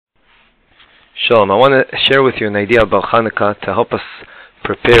Shalom. I want to share with you an idea about Chanukah to help us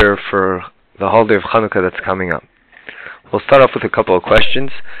prepare for the holiday of Chanukah that's coming up. We'll start off with a couple of questions.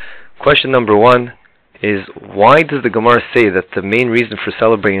 Question number one is, why does the Gemara say that the main reason for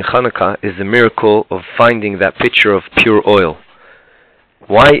celebrating Chanukah is the miracle of finding that pitcher of pure oil?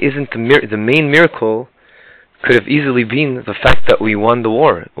 Why isn't the main miracle could have easily been the fact that we won the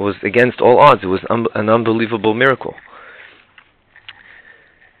war? It was against all odds. It was an unbelievable miracle.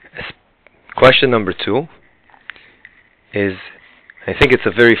 Question number two is, I think it's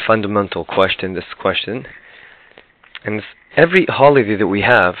a very fundamental question, this question. And every holiday that we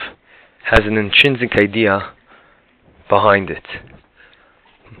have has an intrinsic idea behind it.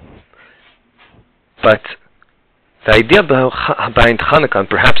 But the idea behind Chanukah, and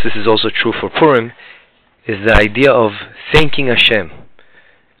perhaps this is also true for Purim, is the idea of thanking Hashem.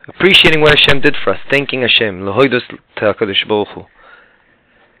 Appreciating what Hashem did for us, thanking Hashem. L'hoidos t'akadosh baruch hu.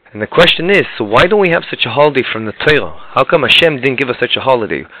 And the question is, so why don't we have such a holiday from the Torah? How come Hashem didn't give us such a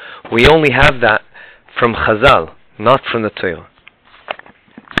holiday? We only have that from Chazal, not from the Torah.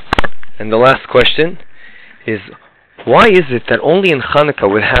 And the last question is, why is it that only in Chanukah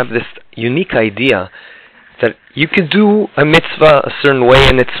we have this unique idea that you can do a mitzvah a certain way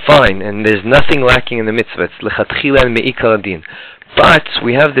and it's fine, and there's nothing lacking in the mitzvah. It's lechatchila and me'ikar adin. But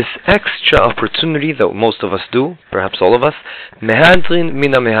we have this extra opportunity that most of us do, perhaps all of us, mehadrin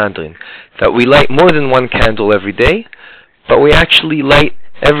mina mehadrin, that we light more than one candle every day, but we actually light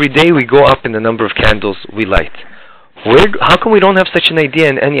every day, we go up in the number of candles we light. How come we don't have such an idea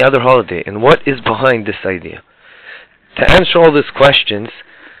in any other holiday? And what is behind this idea? To answer all these questions,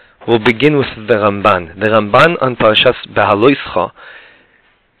 we'll begin with the Ramban. The Ramban on Parashas Behaloischa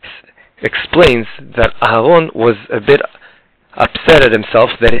explains that Aaron was a bit upset at himself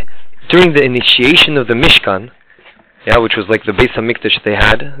that during the initiation of the Mishkan, which was like the Beis HaMikdash they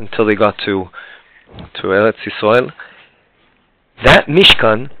had until they got to Eretz Yisrael, that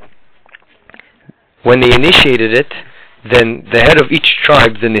Mishkan, when they initiated it, then the head of each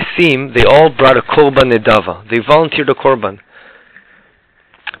tribe, the Nesim, they all brought a Korban Nedava. They volunteered a Korban.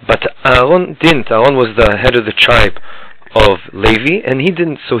 But Aaron didn't. Aaron was the head of the tribe of Levi, and he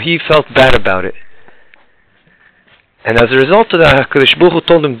didn't, so he felt bad about it. And as a result of that, HaKadosh Baruch Hu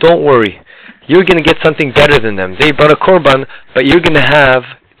told him, don't worry, you're going to get something better than them. They brought a korban, but you're going to have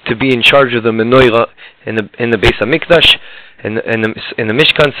to be in charge of the menorah in the Beis HaMikdash, in the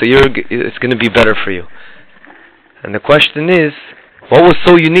Mishkan, so it's going to be better for you. And the question is, what was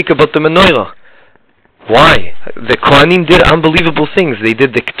so unique about the menorah? Why? The Kohanim did unbelievable things. They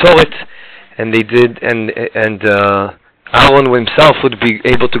did the Ketoret, and they did, and Aaron himself would be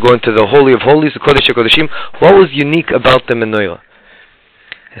able to go into the Holy of Holies, the Kodesh HaKodeshim. What was unique about the menorah?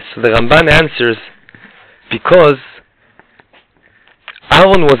 So the Ramban answers, because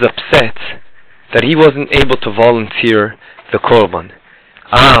Aaron was upset that he wasn't able to volunteer the Korban.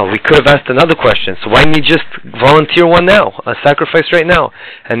 We could have asked another question. So why didn't he just volunteer one now, a sacrifice right now?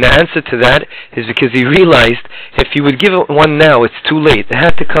 And the answer to that is because he realized if he would give one now, it's too late. It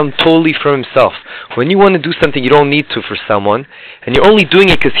had to come totally from himself. When you want to do something you don't need to for someone, and you're only doing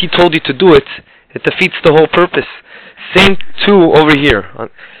it because he told you to do it, it defeats the whole purpose. Same too over here.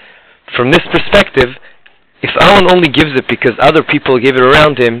 From this perspective, if Aaron only gives it because other people gave it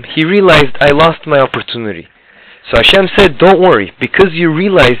around him, he realized, I lost my opportunity. So Hashem said, don't worry, because you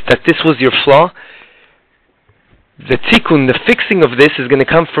realized that this was your flaw, the tikkun, the fixing of this is going to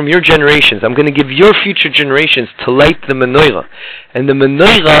come from your generations. I'm going to give your future generations to light the menorah. And the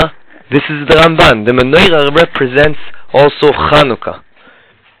menorah, this is the Ramban, the menorah represents also Chanukah.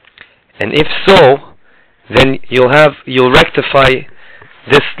 And if so, then you'll rectify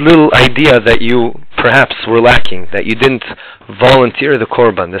this little idea that you perhaps were lacking, that you didn't volunteer the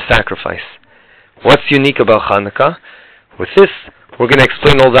korban, the sacrifice. What's unique about Chanukah? With this, we're going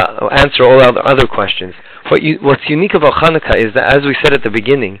to answer all the other questions. What's unique about Chanukah is that, as we said at the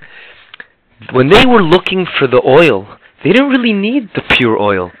beginning, when they were looking for the oil, they didn't really need the pure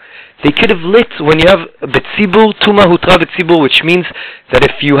oil. They could have lit, when you have betzibur, tuma hutra betzibur, which means that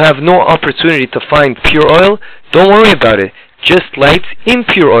if you have no opportunity to find pure oil, don't worry about it. Just light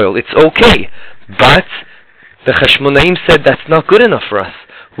impure oil. It's okay. But the Chashmonaim said that's not good enough for us.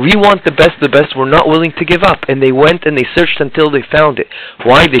 We want the best, we're not willing to give up. And they went and they searched until they found it.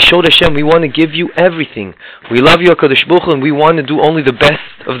 Why? They showed Hashem, we want to give you everything. We love you, HaKadosh Baruch Hu, and we want to do only the best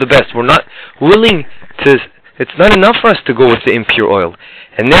of the best. We're not willing to, it's not enough for us to go with the impure oil.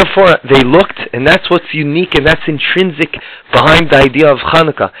 And therefore they looked, and that's what's unique, and that's intrinsic behind the idea of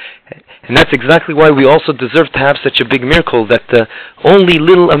Chanukah. And that's exactly why we also deserve to have such a big miracle, that the only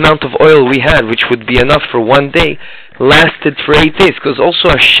little amount of oil we had, which would be enough for one day, lasted for 8 days, because also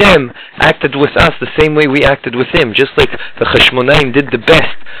Hashem acted with us the same way we acted with Him. Just like the Chashmonaim did the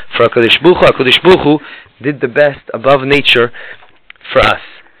best for HaKadosh Baruch Hu did the best above nature for us.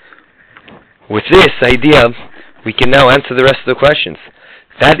 With this idea, we can now answer the rest of the questions.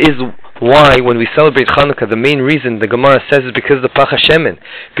 That is why when we celebrate Chanukah, the main reason the Gemara says is because of the Pach HaShemen.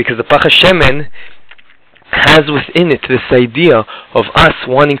 Because the Pach HaShemen has within it this idea of us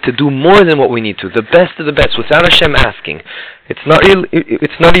wanting to do more than what we need to, the best of the best, without Hashem asking. It's not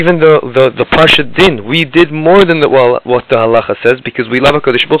even the Parsha Din. We did more than what the Halacha says, because we love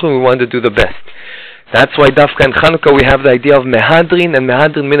HaKadosh Baruch Hu and we want to do the best. That's why Dafka in Chanukah we have the idea of Mehadrin and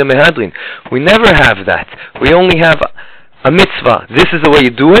Mehadrin Mina Mehadrin. We never have that. We only have a mitzvah. This is the way you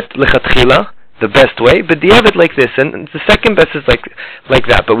do it, Lechatchila, the best way, but you have it like this, and the second best is like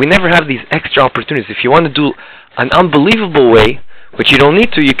that. But we never have these extra opportunities. If you want to do an unbelievable way, which you don't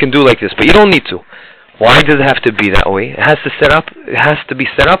need to, you can do like this, but you don't need to. Why does it have to be that way? It has to be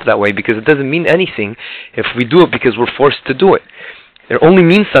set up that way, because it doesn't mean anything if we do it because we're forced to do it. It only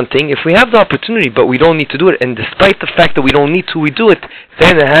means something if we have the opportunity, but we don't need to do it. And despite the fact that we don't need to, we do it,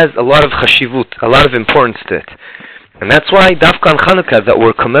 then it has a lot of chashivut, a lot of importance to it. And that's why Dafka on Chanukah, that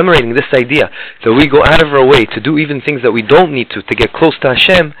we're commemorating this idea, that we go out of our way to do even things that we don't need to get close to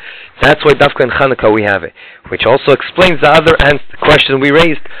Hashem. That's why Dafka on Chanukah we have it. Which also explains the other question we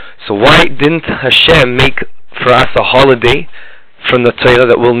raised. So why didn't Hashem make for us a holiday from the Torah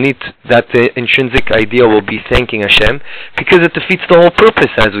that will need, that the intrinsic idea will be thanking Hashem? Because it defeats the whole purpose,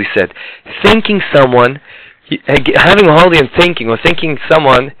 as we said. Thanking someone, having a holiday and thanking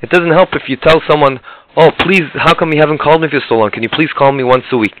someone, it doesn't help if you tell someone, oh, please, how come you haven't called me for so long? Can you please call me once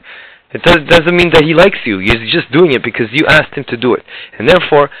a week? It doesn't mean that he likes you. He's just doing it because you asked him to do it. And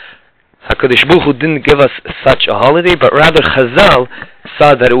therefore, HaKadosh Baruch Hu didn't give us such a holiday, but rather Chazal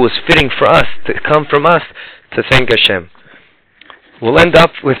saw that it was fitting for us, to come from us, to thank Hashem. We'll end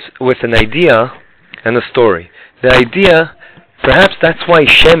up with an idea and a story. The idea, perhaps that's why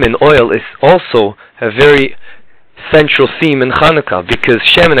Shemen, oil, is also a very central theme in Chanukah, because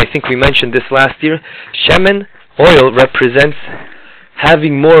Shemen, I think we mentioned this last year, Shemen, oil, represents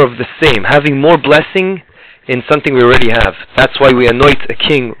having more of the same, having more blessing in something we already have. That's why we anoint a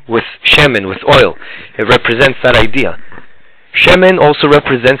king with Shemen, with oil. It represents that idea. Shemen also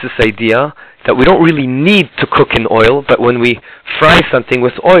represents this idea that we don't really need to cook in oil, but when we fry something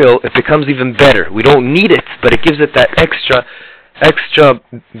with oil, it becomes even better. We don't need it, but it gives it that extra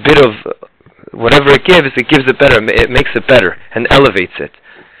bit of whatever it gives it better. It makes it better and elevates it.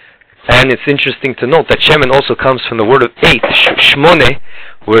 And it's interesting to note that Shemen also comes from the word of 8, Shmone,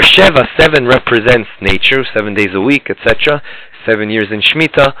 where Sheva, 7, represents nature, 7 days a week, etc., 7 years in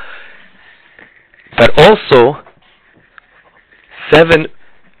Shemitah. But also, 7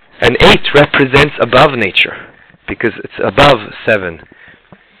 and 8 represents above nature, because it's above 7.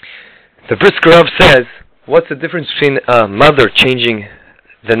 The Brisker Rav says, what's the difference between a mother changing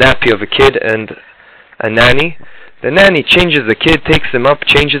the nappy of a kid and a nanny? The nanny changes the kid, takes him up,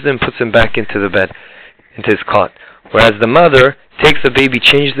 changes him, puts him back into the bed, into his cot. Whereas the mother takes the baby,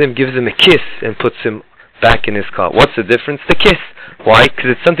 changes him, gives him a kiss, and puts him back in his cot. What's the difference? The kiss. Why?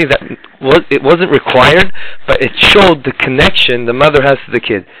 Because it's something that it wasn't required, but it showed the connection the mother has to the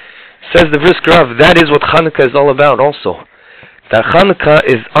kid. Says the Brisker Rav, that is what Chanukah is all about also. That Chanukah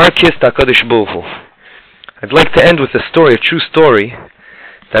is our kiss to HaKadosh Baruch Hu. I'd like to end with a story, a true story,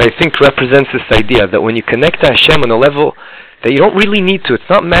 that I think represents this idea that when you connect to Hashem on a level that you don't really need to, it's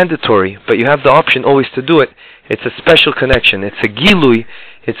not mandatory, but you have the option always to do it, it's a special connection. It's a gilui,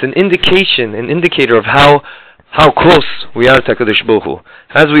 it's an indicator of how close we are to HaKadosh Baruch Hu.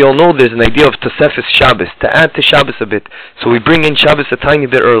 As we all know, there's an idea of Tosefes Shabbos, to add to Shabbos a bit. So we bring in Shabbos a tiny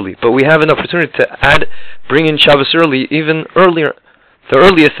bit early, but we have an opportunity to bring in Shabbos early, even earlier. The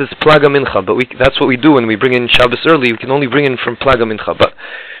earliest is Plaga Mincha, but that's what we do when we bring in Shabbos early. We can only bring in from Plaga Mincha. But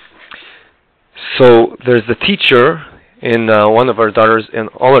so there's the teacher in one of our daughters, and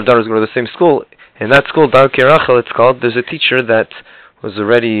all our daughters go to the same school. In that school, Dar Kirachel, it's called, there's a teacher that was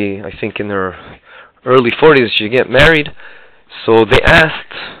already, I think, in her early 40s. She get married. So they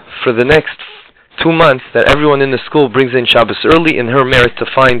asked for the next 2 months that everyone in the school brings in Shabbos early in her merit to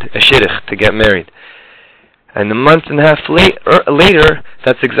find a shidduch to get married. And a month and a half later,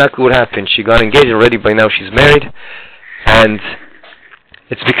 that's exactly what happened. She got engaged already. By now she's married. And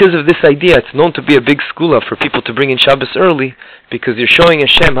it's because of this idea. It's known to be a big skula for people to bring in Shabbos early, because you're showing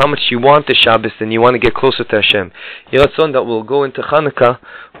Hashem how much you want the Shabbos and you want to get closer to Hashem. Yeratzon that we'll go into Chanukah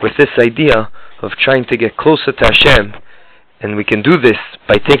with this idea of trying to get closer to Hashem. And we can do this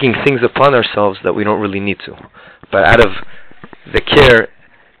by taking things upon ourselves that we don't really need to. But out of the care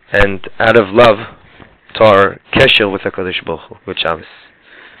and out of love to our kesher with HaKadosh Baruch Hu, with Shabbos.